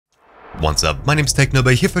What's up, my name's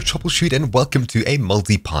Technobo here for Troubleshoot and welcome to a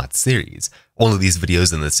multi-part series. All of these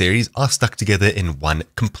videos in the series are stuck together in one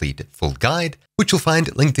complete full guide, which you'll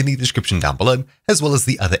find linked in the description down below, as well as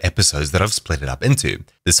the other episodes that I've split it up into.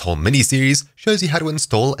 This whole mini-series shows you how to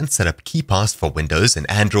install and set up KeePass for Windows and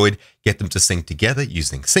Android, get them to sync together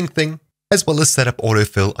using Syncthing, as well as set up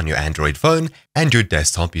autofill on your Android phone and your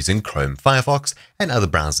desktop using Chrome, Firefox, and other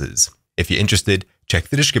browsers. If you're interested, check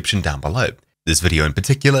the description down below. This video in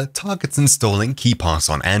particular targets installing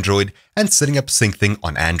KeePass on Android and setting up Syncthing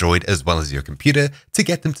on Android as well as your computer to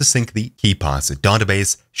get them to sync the KeePass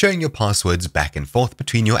database, showing your passwords back and forth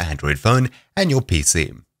between your Android phone and your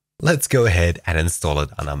PC. Let's go ahead and install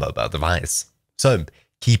it on our mobile device. So,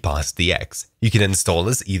 KeePassDX. You can install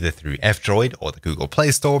this either through F-Droid or the Google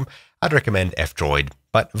Play Store. I'd recommend F-Droid,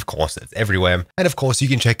 but of course it's everywhere. And of course you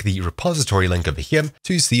can check the repository link over here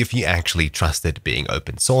to see if you actually trust it being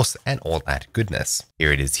open source and all that goodness.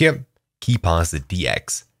 Here it is here,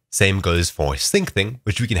 KeePassDX. Same goes for Syncthing,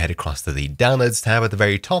 which we can head across to the Downloads tab at the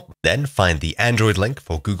very top, then find the Android link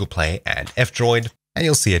for Google Play and F-Droid, and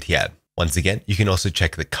you'll see it here. Once again, you can also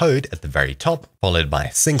check the code at the very top, followed by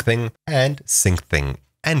Syncthing and Syncthing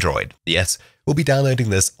Android. Yes, we'll be downloading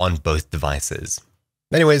this on both devices.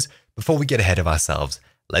 Anyways, before we get ahead of ourselves,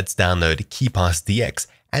 let's download KeePassDX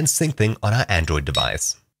and Syncthing on our Android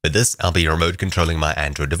device. For this, I'll be remote controlling my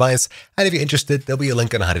Android device, and if you're interested, there'll be a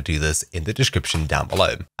link on how to do this in the description down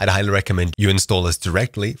below. I'd highly recommend you install this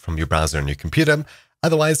directly from your browser on your computer,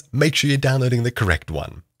 otherwise make sure you're downloading the correct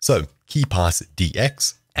one. So,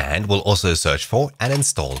 KeePassDX, and we'll also search for and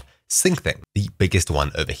install Syncthing, the biggest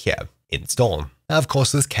one over here. Install. Now, of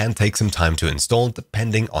course, this can take some time to install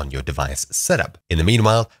depending on your device setup. In the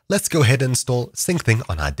meanwhile, let's go ahead and install Syncthing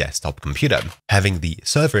on our desktop computer. Having the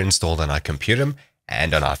server installed on our computer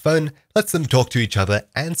and on our phone lets them talk to each other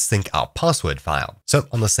and sync our password file. So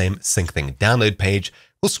on the same Syncthing download page,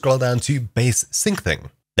 we'll scroll down to base Syncthing.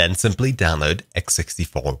 Then simply download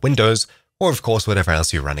x64 Windows, or of course, whatever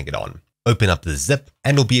else you're running it on. Open up the zip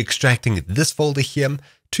and we'll be extracting this folder here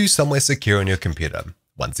to somewhere secure on your computer.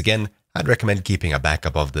 Once again, I'd recommend keeping a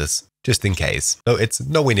backup of this, just in case, though it's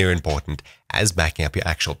nowhere near important as backing up your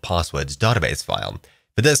actual passwords database file.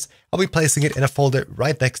 For this, I'll be placing it in a folder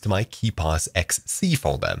right next to my KeePassXC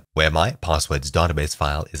folder, where my passwords database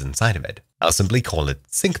file is inside of it. I'll simply call it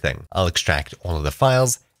Syncthing. I'll extract all of the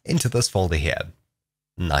files into this folder here.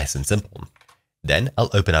 Nice and simple. Then I'll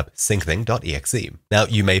open up Syncthing.exe. Now,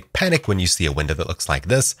 you may panic when you see a window that looks like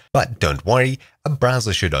this, but don't worry, a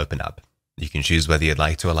browser should open up. You can choose whether you'd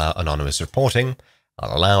like to allow anonymous reporting.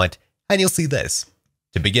 I'll allow it, and you'll see this.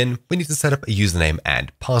 To begin, we need to set up a username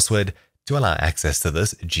and password to allow access to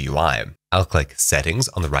this GUI. I'll click Settings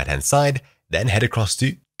on the right-hand side, then head across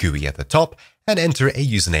to GUI at the top, and enter a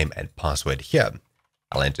username and password here.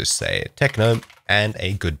 I'll enter, say, Techno, and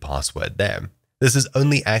a good password there. This is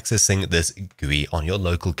only accessing this GUI on your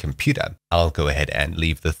local computer. I'll go ahead and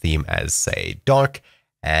leave the theme as, say, dark,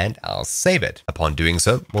 and I'll save it. Upon doing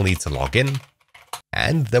so, we'll need to log in,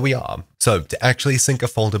 and there we are. So to actually sync a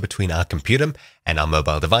folder between our computer and our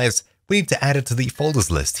mobile device, we need to add it to the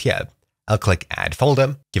folders list here. I'll click Add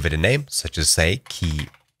Folder, give it a name, such as say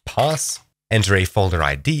KeePass, enter a folder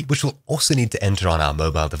ID, which we'll also need to enter on our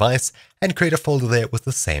mobile device, and create a folder there with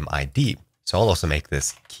the same ID. So I'll also make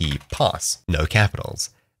this KeePass, no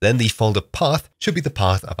capitals. Then the folder path should be the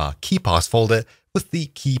path of our KeePass folder with the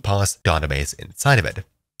KeePass database inside of it.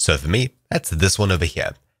 So for me, that's this one over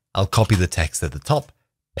here. I'll copy the text at the top,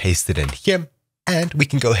 paste it in here, and we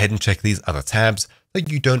can go ahead and check these other tabs, though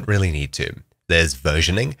you don't really need to. There's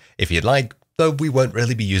versioning, if you'd like, though we won't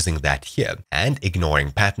really be using that here, and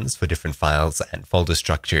ignoring patterns for different files and folder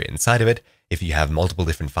structure inside of it if you have multiple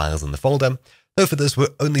different files in the folder, though for this we're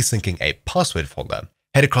only syncing a password folder.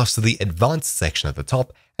 Head across to the advanced section at the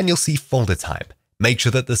top and you'll see folder type. Make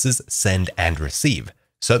sure that this is send and receive.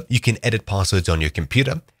 So you can edit passwords on your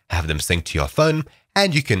computer, have them sync to your phone,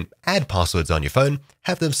 and you can add passwords on your phone,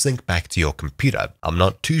 have them sync back to your computer. I'm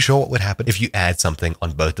not too sure what would happen if you add something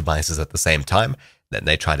on both devices at the same time, then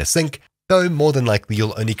they try to sync, though more than likely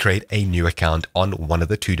you'll only create a new account on one of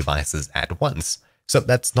the two devices at once. So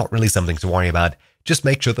that's not really something to worry about. Just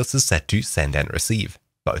make sure this is set to send and receive,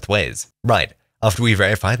 both ways. Right, after we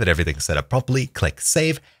verify that everything's set up properly, click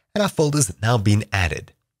Save, and our folder's now been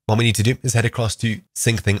added. What we need to do is head across to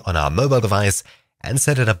Syncthing on our mobile device and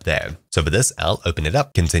set it up there. So for this, I'll open it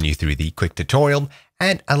up, continue through the quick tutorial,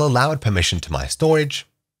 and I'll allow it permission to my storage.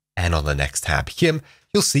 And on the next tab here,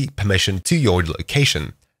 you'll see permission to your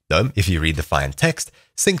location. Though, if you read the fine text,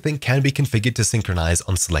 Syncthing can be configured to synchronize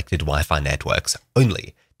on selected Wi-Fi networks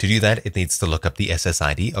only. To do that, it needs to look up the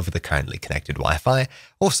SSID of the currently connected Wi-Fi,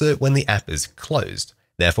 also when the app is closed.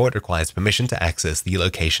 Therefore, it requires permission to access the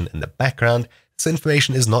location in the background. This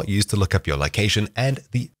information is not used to look up your location, and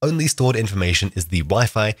the only stored information is the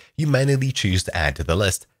Wi-Fi you manually choose to add to the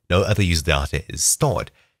list. No other user data is stored.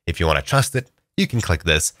 If you want to trust it, you can click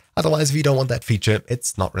this. Otherwise, if you don't want that feature,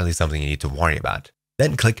 it's not really something you need to worry about.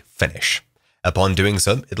 Then click Finish. Upon doing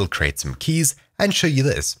so, it'll create some keys and show you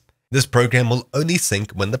this. This program will only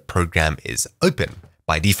sync when the program is open.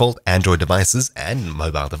 By default, Android devices and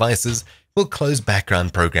mobile devices will close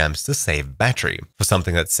background programs to save battery. For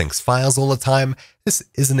something that syncs files all the time, this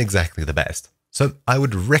isn't exactly the best. So I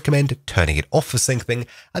would recommend turning it off for Syncthing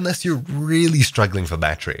unless you're really struggling for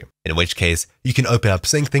battery, in which case you can open up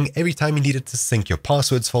Syncthing every time you need it to sync your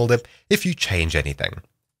passwords folder if you change anything.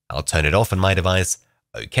 I'll turn it off on my device.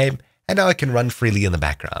 Okay, and now it can run freely in the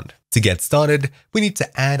background. To get started, we need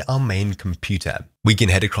to add our main computer. We can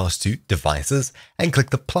head across to Devices and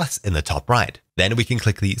click the plus in the top right. Then we can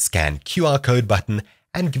click the Scan QR code button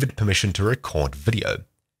and give it permission to record video.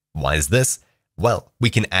 Why is this? Well, we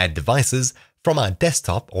can add devices from our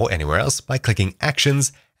desktop or anywhere else by clicking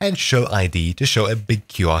Actions and Show ID to show a big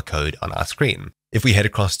QR code on our screen. If we head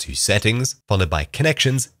across to Settings, followed by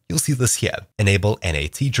Connections, you'll see this here. Enable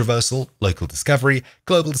NAT traversal, local discovery,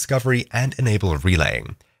 global discovery, and enable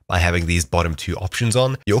relaying. By having these bottom two options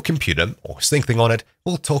on, your computer, or Syncthing on it,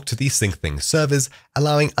 will talk to the Syncthing servers,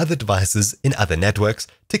 allowing other devices in other networks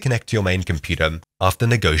to connect to your main computer after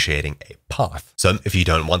negotiating a path. So if you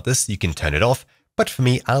don't want this, you can turn it off, but for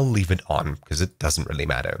me, I'll leave it on because it doesn't really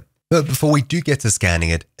matter. But before we do get to scanning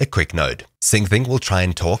it, a quick note. Syncthing will try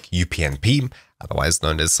and talk UPnP, otherwise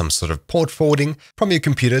known as some sort of port forwarding, from your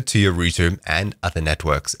computer to your router and other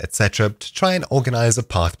networks, etc. to try and organize a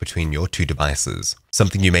path between your two devices.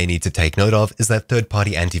 Something you may need to take note of is that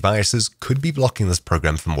third-party antiviruses could be blocking this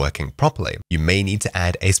program from working properly. You may need to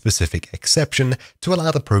add a specific exception to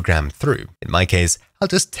allow the program through. In my case, I'll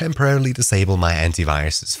just temporarily disable my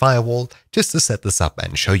antivirus's firewall just to set this up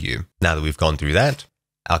and show you. Now that we've gone through that,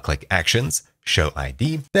 I'll click Actions, Show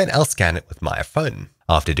ID, then I'll scan it with my phone.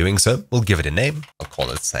 After doing so, we'll give it a name. I'll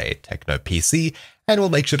call it, say, Techno PC, and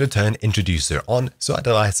we'll make sure to turn Introducer on so our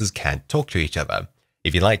devices can't talk to each other.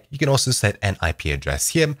 If you like, you can also set an IP address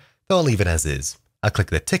here, though I'll leave it as is. I'll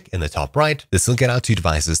click the tick in the top right. This will get our two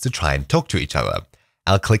devices to try and talk to each other.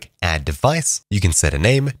 I'll click Add Device. You can set a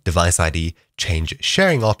name, device ID, change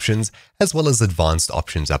sharing options, as well as advanced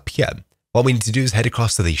options up here. What we need to do is head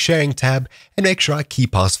across to the Sharing tab and make sure our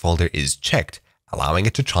KeePass folder is checked, allowing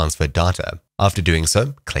it to transfer data. After doing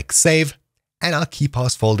so, click Save, and our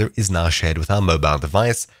KeePass folder is now shared with our mobile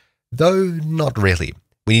device, though not really.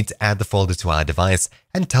 We need to add the folder to our device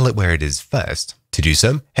and tell it where it is first. To do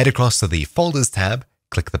so, head across to the Folders tab,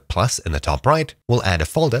 click the plus in the top right. We'll add a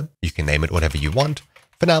folder. You can name it whatever you want.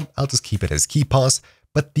 For now, I'll just keep it as KeePass,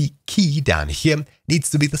 but the key down here needs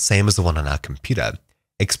to be the same as the one on our computer.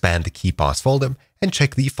 Expand the KeePass folder and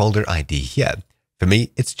check the folder ID here. For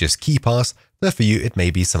me, it's just KeePass, though for you, it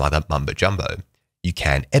may be some other mumbo jumbo. You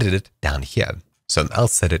can edit it down here. So I'll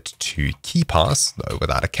set it to KeePass, though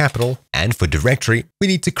without a capital. And for directory, we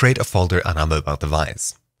need to create a folder on our mobile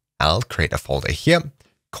device. I'll create a folder here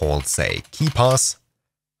called, say, KeePass.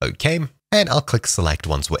 Okay, and I'll click Select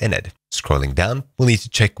once we're in it. Scrolling down, we'll need to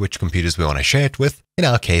check which computers we want to share it with. In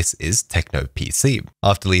our case is Techno PC.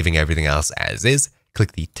 After leaving everything else as is,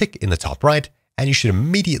 click the tick in the top right, and you should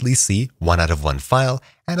immediately see 1 out of 1 file,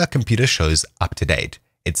 and our computer shows up to date.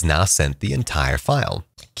 It's now sent the entire file.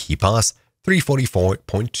 KeePass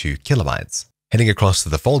 344.2 kilobytes. Heading across to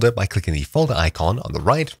the folder by clicking the folder icon on the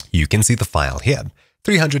right, you can see the file here,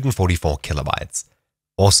 344 kilobytes.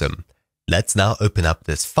 Awesome. Let's now open up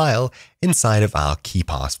this file inside of our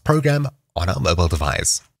KeePass program on our mobile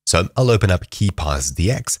device. So I'll open up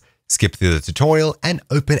KeePassDX, skip through the tutorial, and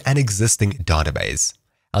open an existing database.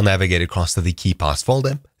 I'll navigate across to the KeePass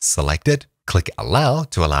folder, select it, click Allow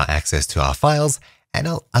to allow access to our files, and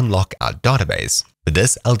I'll unlock our database. For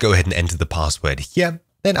this, I'll go ahead and enter the password here.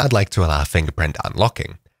 Then I'd like to allow fingerprint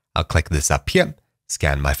unlocking. I'll click this up here,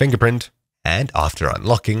 scan my fingerprint, and after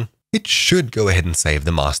unlocking, it should go ahead and save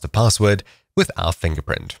the master password with our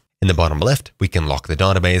fingerprint. In the bottom left, we can lock the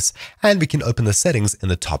database, and we can open the settings in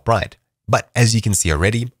the top right. But as you can see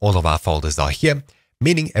already, all of our folders are here,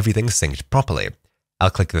 meaning everything's synced properly.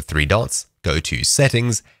 I'll click the 3 dots, go to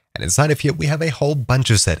Settings, and inside of here we have a whole bunch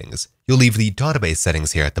of settings. You'll leave the database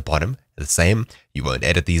settings here at the bottom the same. You won't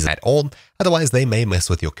edit these at all, otherwise they may mess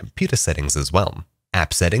with your computer settings as well.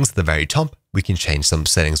 App settings at the very top, we can change some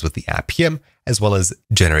settings with the app here, as well as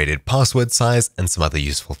generated password size and some other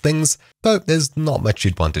useful things, though there's not much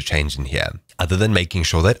you'd want to change in here, other than making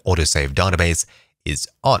sure that autosave database is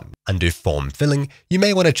on. Under form filling, you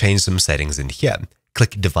may want to change some settings in here.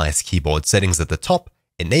 Click device keyboard settings at the top,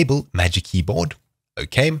 enable Magic Keyboard,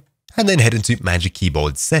 OK, and then head into Magic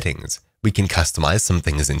Keyboard settings. We can customize some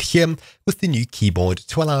things in here with the new keyboard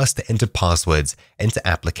to allow us to enter passwords into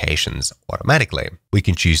applications automatically. We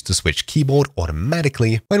can choose to switch keyboard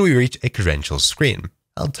automatically when we reach a credentials screen.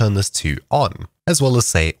 I'll turn this to on, as well as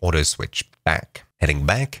say auto switch back. Heading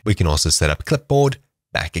back, we can also set up clipboard.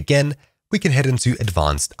 Back again, we can head into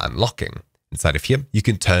advanced unlocking. Inside of here, you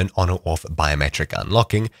can turn on or off biometric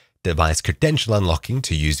unlocking, device credential unlocking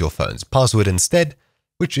to use your phone's password instead,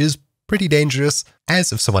 which is pretty dangerous,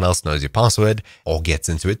 as if someone else knows your password or gets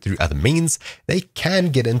into it through other means, they can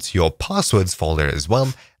get into your passwords folder as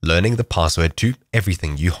well, learning the password to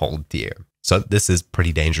everything you hold dear. So this is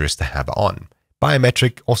pretty dangerous to have on.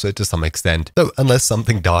 Biometric also to some extent, though unless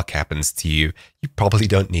something dark happens to you, you probably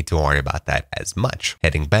don't need to worry about that as much.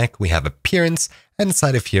 Heading back, we have appearance, and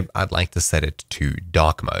inside of here, I'd like to set it to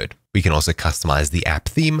dark mode. We can also customize the app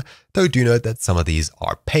theme, though do note that some of these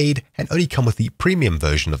are paid and only come with the premium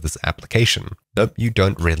version of this application. Though you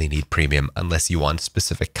don't really need premium unless you want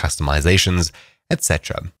specific customizations,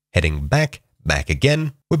 etc. Heading back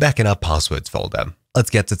again, we're back in our passwords folder. Let's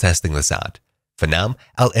get to testing this out. For now,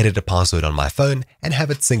 I'll edit a password on my phone and have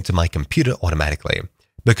it sync to my computer automatically.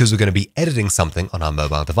 Because we're going to be editing something on our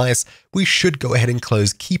mobile device, we should go ahead and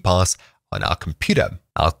close KeePass on our computer.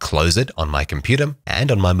 I'll close it on my computer,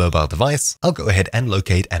 and on my mobile device, I'll go ahead and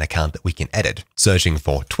locate an account that we can edit. Searching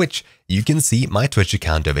for Twitch, you can see my Twitch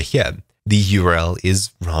account over here. The URL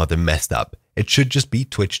is rather messed up. It should just be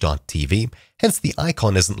twitch.tv, hence the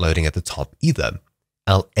icon isn't loading at the top either.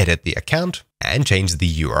 I'll edit the account and change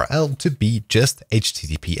the URL to be just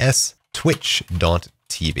https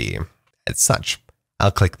twitch.tv. As such,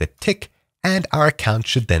 I'll click the tick, and our account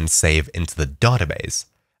should then save into the database.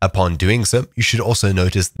 Upon doing so, you should also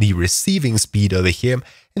notice the receiving speed over here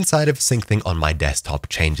inside of Syncthing on my desktop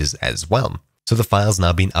changes as well. So the file's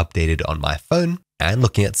now been updated on my phone, and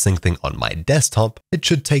looking at Syncthing on my desktop, it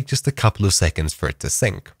should take just a couple of seconds for it to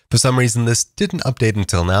sync. For some reason, this didn't update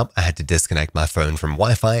until now. I had to disconnect my phone from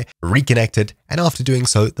Wi-Fi, reconnect it, and after doing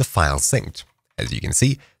so, the file synced. As you can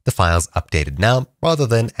see, the file's updated now rather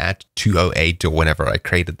than at 2:08 or whenever I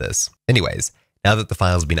created this. Anyways, now that the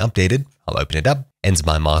file's been updated, I'll open it up, enter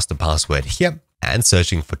my master password here, and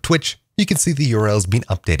searching for Twitch, you can see the URL's been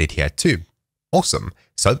updated here too. Awesome.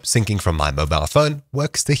 So syncing from my mobile phone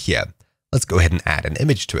works to here. Let's go ahead and add an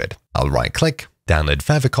image to it. I'll right click, download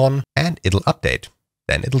favicon, and it'll update.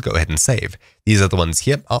 Then it'll go ahead and save. These other ones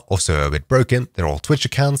here are also a bit broken. They're all Twitch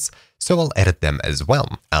accounts, so I'll edit them as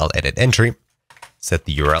well. I'll edit entry, set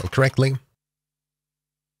the URL correctly,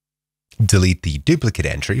 delete the duplicate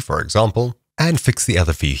entry, for example, and fix the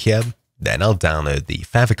other few here. Then I'll download the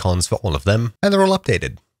favicons for all of them, and they're all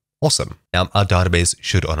updated. Awesome. Now our database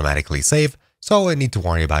should automatically save, so I won't need to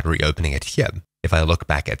worry about reopening it here. If I look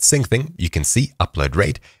back at Syncthing, you can see upload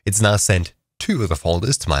rate. It's now sent 2 of the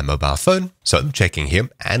folders to my mobile phone. So I'm checking here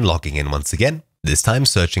and logging in once again, this time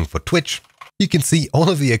searching for Twitch. You can see all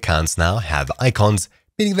of the accounts now have icons,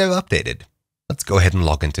 meaning they're updated. Let's go ahead and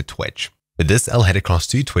log into Twitch. With this, I'll head across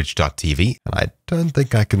to twitch.tv, and I don't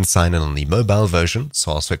think I can sign in on the mobile version,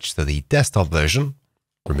 so I'll switch to the desktop version,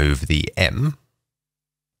 remove the M,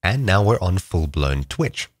 and now we're on full-blown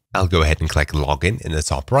Twitch. I'll go ahead and click login in the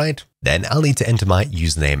top right. Then I'll need to enter my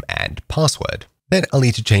username and password. Then I'll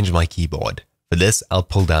need to change my keyboard. For this, I'll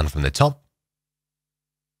pull down from the top,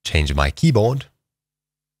 change my keyboard,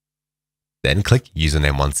 then click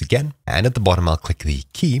username once again, and at the bottom I'll click the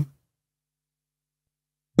key,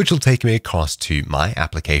 which will take me across to my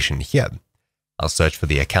application here. I'll search for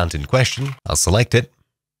the account in question, I'll select it,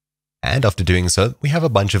 and after doing so, we have a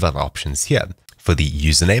bunch of other options here. For the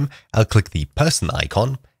username, I'll click the person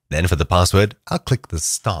icon, then for the password, I'll click the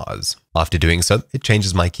stars. After doing so, it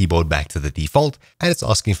changes my keyboard back to the default, and it's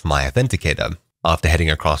asking for my authenticator. After heading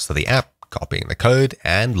across to the app, copying the code,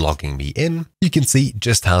 and logging me in, you can see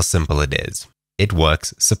just how simple it is. It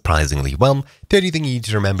works surprisingly well. The only thing you need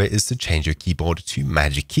to remember is to change your keyboard to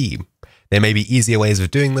Magic Key. There may be easier ways of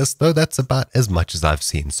doing this, though that's about as much as I've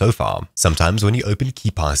seen so far. Sometimes when you open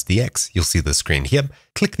KeePassDX, you'll see the screen here.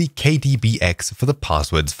 Click the KDBX for the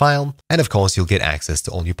passwords file, and of course you'll get access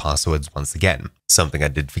to all your passwords once again. Something I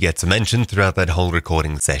did forget to mention throughout that whole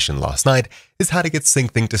recording session last night is how to get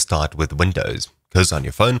Syncthing to start with Windows. Because on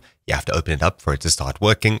your phone, you have to open it up for it to start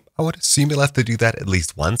working. I would assume you'll have to do that at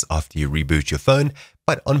least once after you reboot your phone,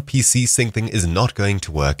 but on PC, Syncthing is not going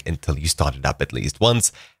to work until you start it up at least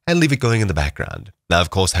once and leave it going in the background. Now, of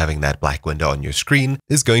course, having that black window on your screen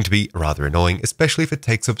is going to be rather annoying, especially if it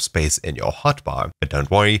takes up space in your hotbar. But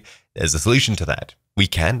don't worry, there's a solution to that. We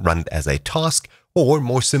can run it as a task, or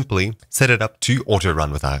more simply, set it up to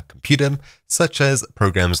auto-run with our computer, such as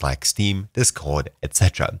programs like Steam, Discord,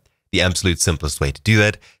 etc. The absolute simplest way to do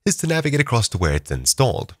that is to navigate across to where it's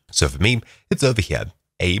installed. So for me, it's over here,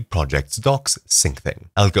 a project's docs Syncthing.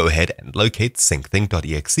 I'll go ahead and locate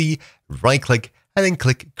syncthing.exe, right-click, and then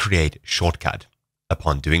click Create Shortcut.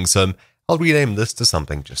 Upon doing so, I'll rename this to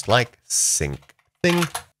something just like Syncthing,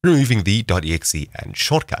 removing the .exe and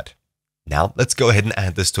shortcut. Now, let's go ahead and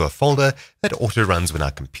add this to a folder that auto-runs when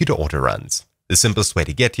our computer auto-runs. The simplest way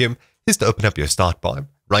to get here is to open up your start bar,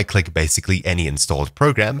 right-click basically any installed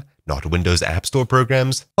program, not Windows App Store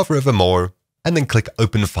programs, hover over More, and then click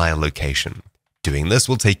Open File Location. Doing this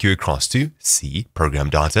will take you across to C, Program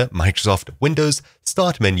Data, Microsoft, Windows,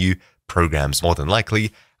 Start Menu, Programs more than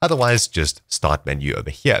likely, otherwise just Start Menu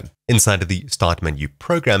over here. Inside of the Start Menu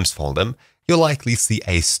Programs folder, you'll likely see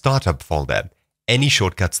a Startup folder. Any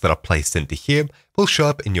shortcuts that are placed into here will show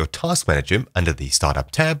up in your Task Manager under the Startup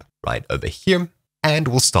tab, right over here, and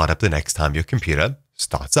will start up the next time your computer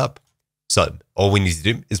starts up. So all we need to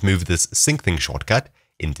do is move this Syncthing shortcut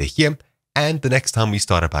into here, and the next time we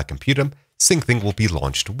start up our computer, Syncthing will be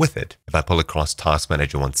launched with it. If I pull across Task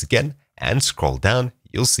Manager once again and scroll down,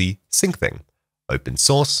 you'll see Syncthing. Open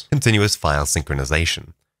source, continuous file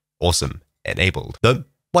synchronization. Awesome, enabled. Though,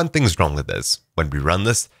 one thing's wrong with this. When we run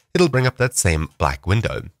this, it'll bring up that same black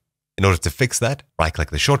window. In order to fix that,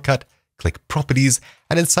 right-click the shortcut, click Properties,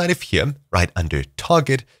 and inside of here, right under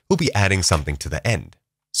Target, we'll be adding something to the end.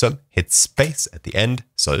 So hit space at the end,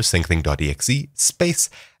 so syncthing.exe, space,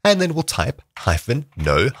 and then we'll type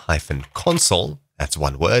 -no-console, that's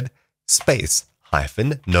one word, space,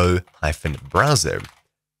 -no-browser.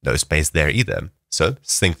 No space there either. So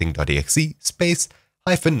syncthing.exe, space,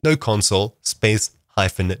 -no console, space,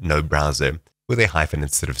 -no browser, with a hyphen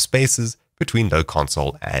instead of spaces between no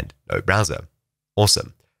console and no browser.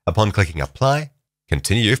 Awesome. Upon clicking Apply,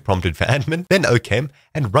 continue if prompted for admin, then OK,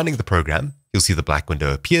 and running the program, you'll see the black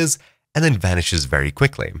window appears and then vanishes very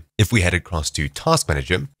quickly. If we head across to Task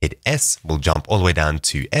Manager, hit S, we'll jump all the way down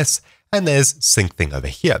to S, and there's Syncthing over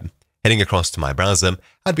here. Heading across to my browser,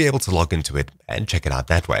 I'd be able to log into it and check it out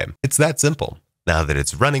that way. It's that simple. Now that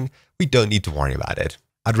it's running, we don't need to worry about it.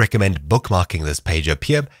 I'd recommend bookmarking this page up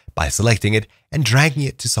here by selecting it and dragging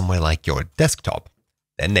it to somewhere like your desktop.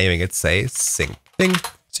 Then naming it, say, Syncthing,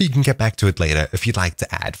 so you can get back to it later if you'd like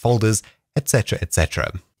to add folders, etc.,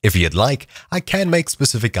 etc. If you'd like, I can make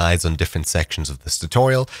specific guides on different sections of this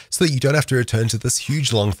tutorial so that you don't have to return to this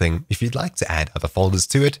huge long thing if you'd like to add other folders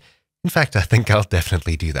to it. In fact, I think I'll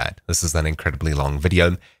definitely do that. This is an incredibly long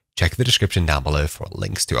video. Check the description down below for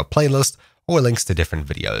links to a playlist or links to different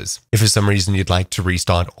videos. If for some reason you'd like to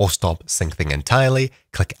restart or stop Syncthing entirely,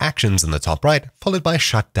 click Actions in the top right, followed by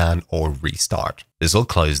Shutdown or Restart. This will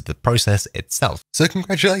close the process itself. So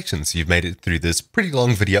congratulations, you've made it through this pretty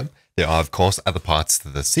long video. There are, of course, other parts to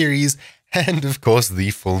the series, and of course, the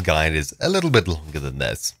full guide is a little bit longer than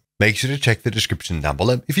this. Make sure to check the description down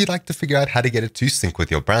below if you'd like to figure out how to get it to sync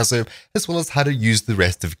with your browser, as well as how to use the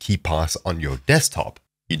rest of KeePass on your desktop.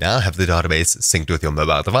 You now have the database synced with your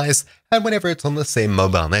mobile device, and whenever it's on the same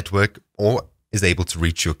mobile network or is able to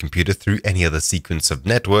reach your computer through any other sequence of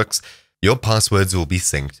networks, your passwords will be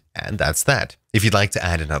synced, and that's that. If you'd like to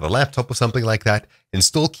add another laptop or something like that,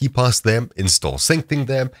 install KeePass there, install Syncthing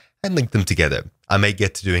there, and link them together. I may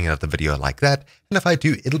get to doing another video like that, and if I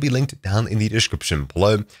do, it'll be linked down in the description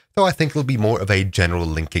below, though I think it'll be more of a general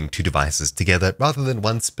linking two devices together rather than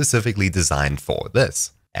one specifically designed for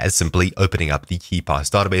this. As simply opening up the KeePass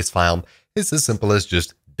database file is as simple as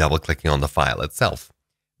just double-clicking on the file itself.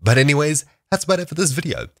 But anyways, that's about it for this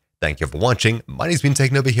video. Thank you for watching, my name's been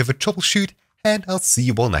taken over here for Troubleshoot, and I'll see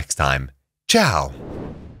you all next time. Ciao!